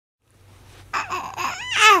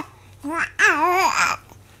Hello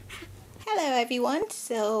everyone,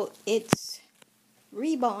 so it's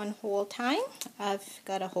Reborn Haul time. I've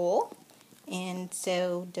got a haul, and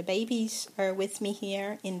so the babies are with me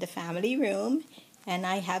here in the family room, and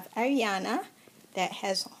I have Ariana that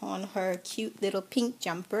has on her cute little pink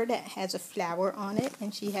jumper that has a flower on it,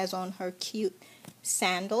 and she has on her cute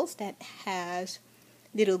sandals that has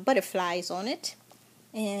little butterflies on it.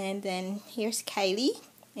 And then here's Kylie,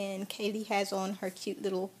 and Kylie has on her cute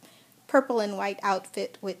little purple and white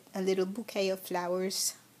outfit with a little bouquet of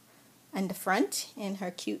flowers on the front and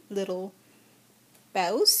her cute little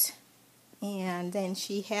bows. And then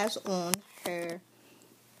she has on her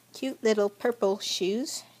cute little purple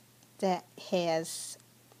shoes that has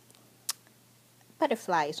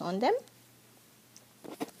butterflies on them.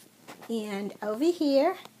 And over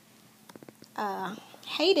here,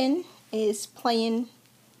 Hayden is playing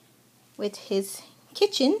with his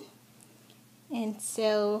kitchen, and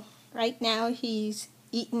so right now he's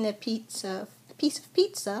eating a piece of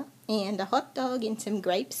pizza and a hot dog and some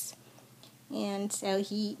grapes, and so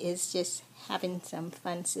he is just having some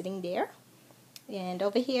fun sitting there. And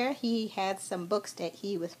over here he had some books that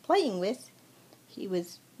he was playing with. He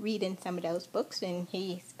was reading some of those books, and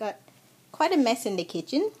he's got quite a mess in the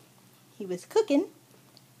kitchen. He was cooking,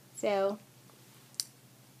 so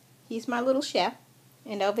he's my little chef.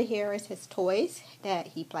 And over here is his toys that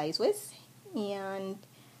he plays with. And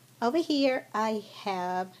over here I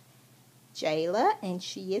have Jayla, and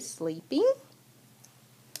she is sleeping.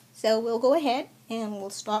 So we'll go ahead and we'll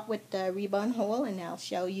start with the Reborn Haul, and I'll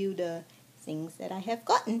show you the things that I have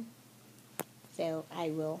gotten. So I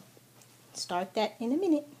will start that in a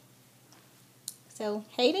minute. So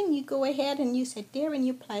Hayden, you go ahead and you sit there and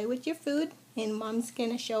you play with your food, and Mom's going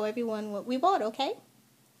to show everyone what we bought, okay?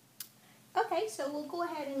 Okay, so we'll go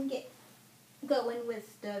ahead and get going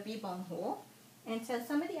with the Reborn Haul. And so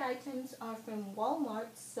some of the items are from Walmart,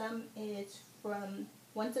 some is from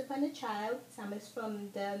Once Upon a Child, some is from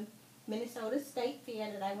the Minnesota State Fair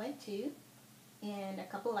that I went to, and a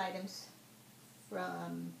couple items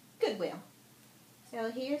from Goodwill.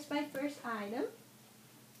 So here's my first item.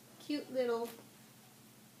 Cute little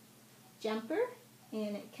jumper,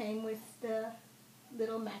 and it came with the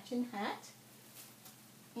little matching hat.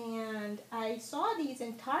 And I saw these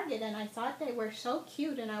in Target, and I thought they were so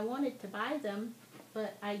cute, and I wanted to buy them,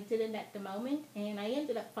 but I didn't at the moment, and I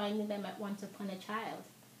ended up finding them at Once Upon a Child.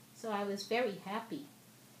 So I was very happy.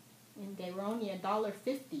 And they were only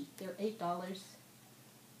 $1.50. They're $8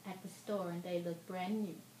 at the store, and they look brand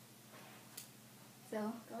new.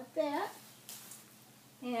 So got that.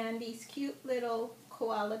 And these cute little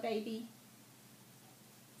koala baby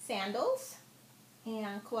sandals.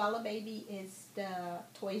 And Koala Baby is the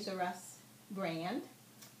Toys R Us brand.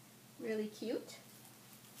 Really cute.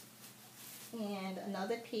 And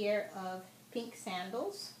another pair of pink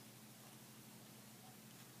sandals.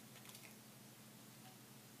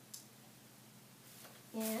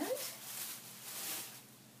 And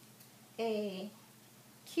a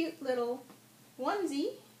cute little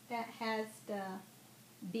onesie that has the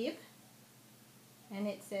bib. And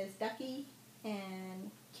it says Ducky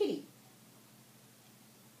and Kitty.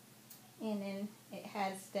 And then it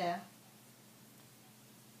has the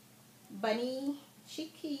bunny,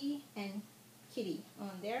 Chicky, and Kitty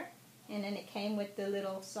on there. And then it came with the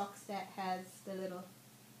little socks that has the little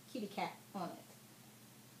kitty cat on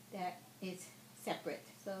it. That is separate.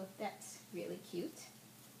 So that's really cute.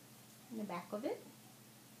 In the back of it.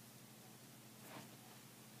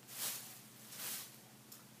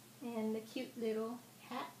 And the cute little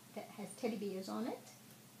hat that has teddy bears on it.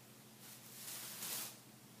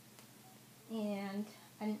 And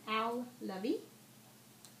an owl lovey.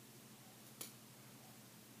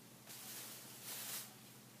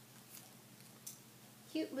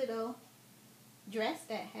 Cute little dress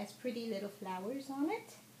that has pretty little flowers on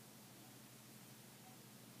it.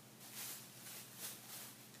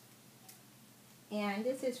 And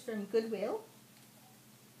this is from Goodwill.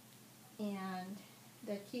 And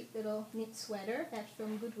the cute little knit sweater, that's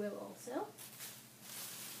from Goodwill also.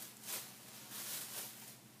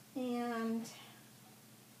 And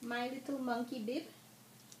My Little Monkey bib,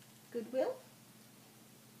 Goodwill.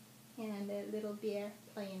 And a little bear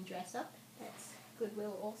playing dress up, that's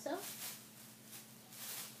Goodwill also.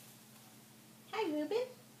 Hi Ruben.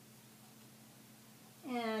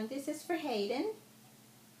 And this is for Hayden.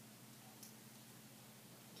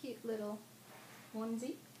 Cute little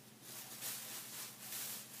onesie.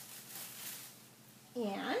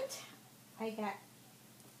 And I got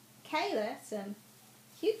Kayla some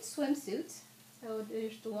cute swimsuits. So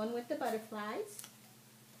there's the one with the butterflies.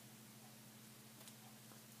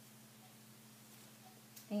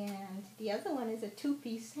 And The other one is a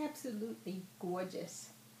two-piece, absolutely gorgeous.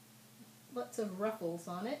 Lots of ruffles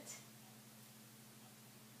on it.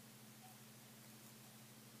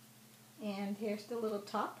 And here's the little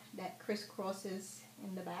top that crisscrosses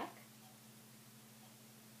in the back.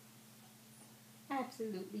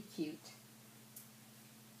 Absolutely cute.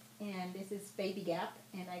 And this is Baby Gap,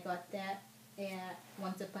 and I got that at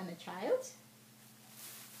Once Upon a Child.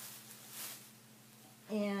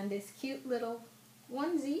 And this cute little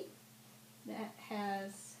onesie that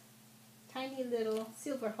has tiny little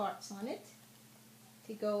silver hearts on it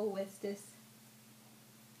to go with this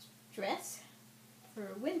dress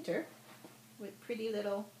for winter with pretty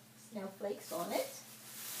little snowflakes on it.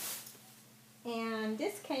 And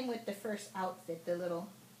this came with the first outfit, the little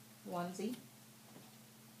onesie.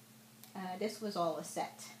 This was all a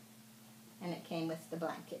set, and it came with the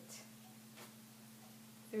blanket.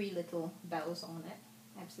 3 little bows on it.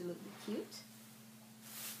 Absolutely cute.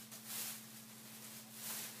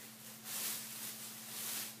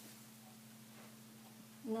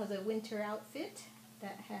 Another winter outfit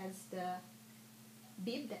that has the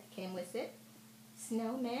bib that came with it,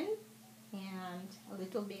 snowmen, and a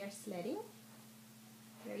little bear sledding.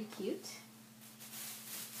 Very cute.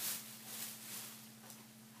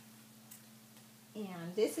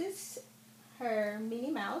 And this is her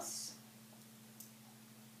Minnie Mouse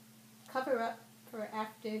cover up for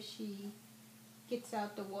after she gets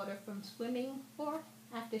out the water from swimming, or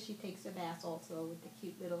after she takes a bath also, with the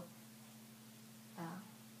cute little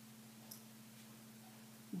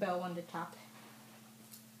bow on the top.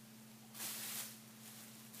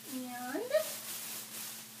 And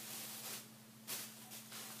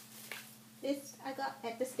this I got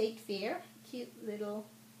at the state fair. Cute little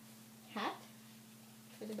hat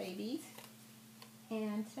for the babies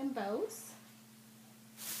and some bows.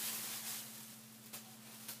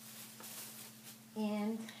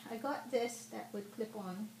 And I got this that would clip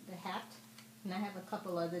on the hat, and I have a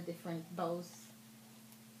couple other different bows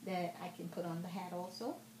that I can put on the hat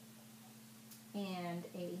also. And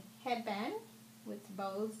a headband with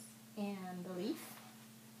bows and the leaf.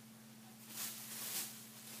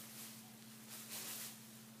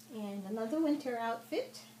 And another winter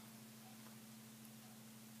outfit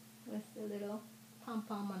with the little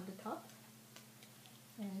pom-pom on the top.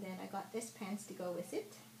 And then I got this pants to go with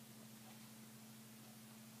it.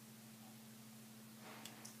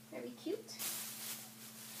 Very cute.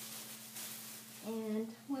 And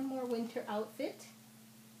one more winter outfit.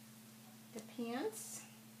 The pants.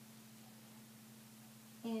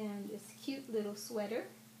 And this cute little sweater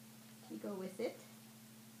to go with it.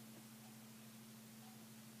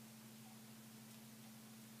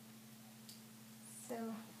 So,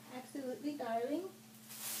 absolutely darling.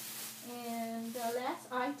 And the last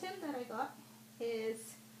item that I got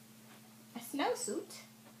is a snowsuit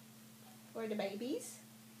for the babies.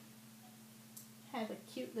 Has a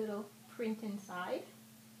cute little print inside.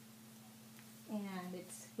 And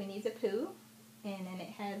it's Winnie the Pooh. And then it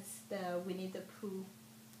has the Winnie the Pooh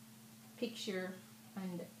picture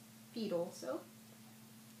on the feet also.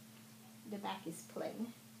 The back is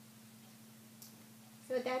plain.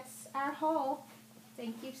 So that's our haul.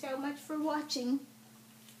 Thank you so much for watching.